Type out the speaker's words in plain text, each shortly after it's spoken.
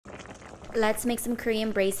Let's make some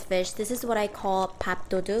Korean braised fish. This is what I call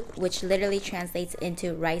papdoduk, which literally translates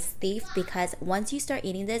into rice thief, because once you start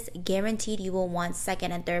eating this, guaranteed you will want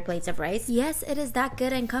second and third plates of rice. Yes, it is that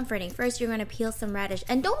good and comforting. First, you're going to peel some radish.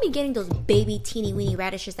 And don't be getting those baby teeny weeny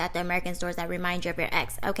radishes at the American stores that remind you of your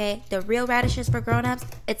ex, okay? The real radishes for grown-ups,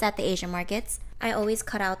 it's at the Asian markets. I always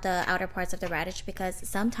cut out the outer parts of the radish because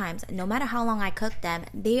sometimes, no matter how long I cook them,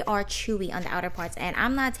 they are chewy on the outer parts, and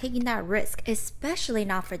I'm not taking that risk, especially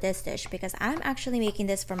not for this dish, because I'm actually making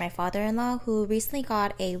this for my father-in-law who recently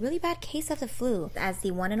got a really bad case of the flu. As the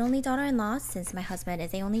one and only daughter-in-law, since my husband is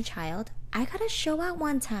the only child, I gotta show out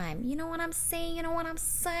one time. You know what I'm saying? You know what I'm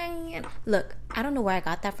saying? Look, I don't know where I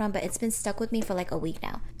got that from, but it's been stuck with me for like a week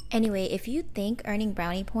now. Anyway, if you think earning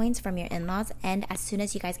brownie points from your in-laws end as soon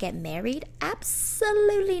as you guys get married,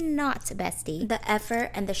 absolutely not, bestie. The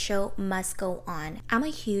effort and the show must go on. I'm a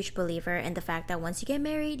huge believer in the fact that once you get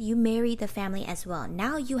married, you marry the family as well.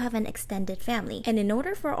 Now you have an extended family. And in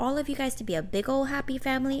order for all of you guys to be a big old happy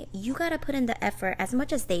family, you gotta put in the effort as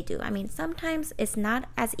much as they do. I mean, sometimes it's not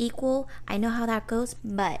as equal. I know how that goes.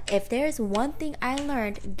 But if there's one thing I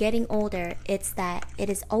learned getting older, it's that it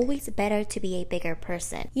is always better to be a bigger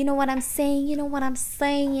person. You know what I'm saying? You know what I'm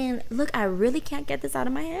saying? Look, I really can't get this out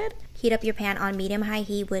of my head. Heat up your pan on medium-high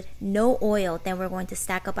heat with no oil. Then we're going to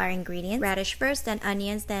stack up our ingredients. Radish first, then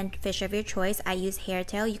onions, then fish of your choice. I use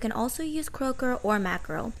hairtail. You can also use croaker or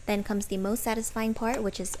mackerel. Then comes the most satisfying part,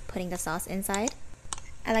 which is putting the sauce inside.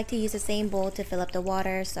 I like to use the same bowl to fill up the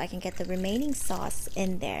water so I can get the remaining sauce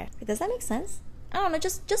in there. Does that make sense? I don't know,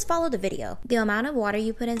 just follow the video. The amount of water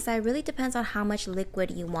you put inside really depends on how much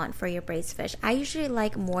liquid you want for your braised fish. I usually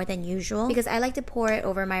like more than usual because I like to pour it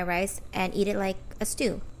over my rice and eat it like a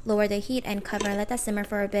stew. Lower the heat and cover and let that simmer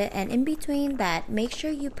for a bit, and in between that, make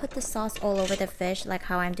sure you put the sauce all over the fish like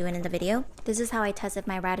how I'm doing in the video. This is how I test if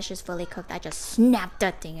my radish is fully cooked. I just snap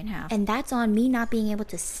that thing in half. And that's on me not being able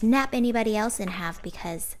to snap anybody else in half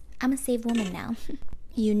because I'm a saved woman now.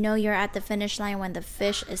 You know you're at the finish line when the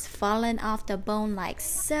fish is falling off the bone like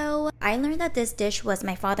so. I learned that this dish was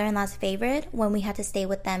my father-in-law's favorite when we had to stay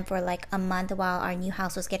with them for like a month while our new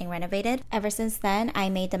house was getting renovated. Ever since then, I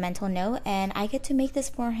made the mental note and I get to make this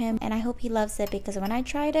for him, and I hope he loves it because when I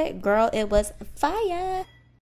tried it, girl, it was fire.